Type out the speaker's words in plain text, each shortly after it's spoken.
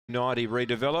90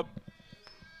 Redevelop.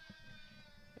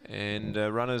 And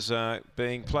runners are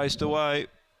being placed away.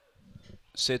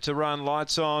 Set to run,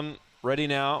 lights on, ready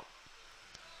now.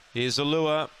 Here's the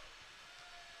lure.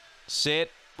 Set,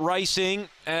 racing.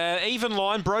 Even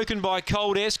line broken by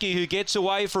Cold Esky, who gets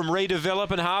away from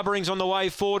Redevelop, and Harbouring's on the way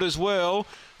forward as well.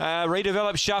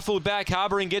 Redevelop shuffled back.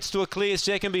 Harbouring gets to a clear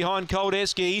second behind Cold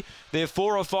Esky. They're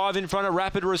 4 or 5 in front of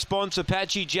Rapid Response,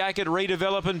 Apache Jacket,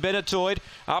 Redevelop and Benetoid.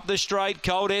 Up the straight,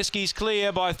 Cold Esky's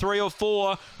clear by 3 or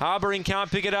 4. Harbouring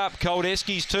can't pick it up. Cold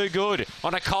Esky's too good.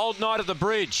 On a cold night at the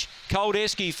bridge, Cold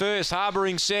Esky first,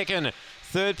 Harbouring second.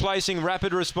 Third placing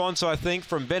Rapid Response, I think,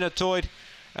 from Benetoid.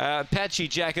 Apache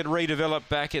Jacket, Redevelop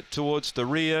back towards the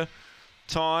rear.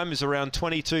 Time is around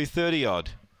 22:30 odd.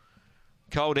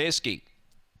 Cold Esky.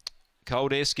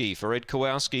 Cold Esky for Ed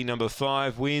Kowalski, number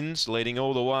 5, wins, leading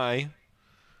all the way,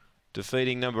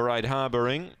 defeating number 8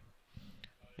 Harbouring.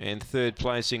 And third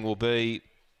placing will be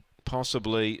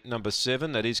possibly number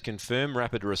 7, that is confirmed,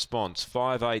 Rapid Response.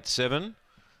 5.87,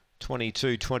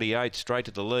 22.28, straight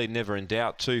to the lead, never in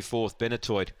doubt. 2 fourth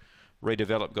Benetoid.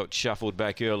 Redevelop got shuffled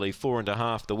back early.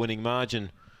 4.5 the winning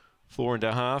margin.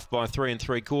 4.5 by 3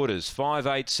 3/4. 5,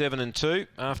 8, 7 and 2.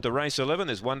 After race 11,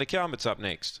 there's one to come. It's up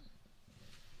next.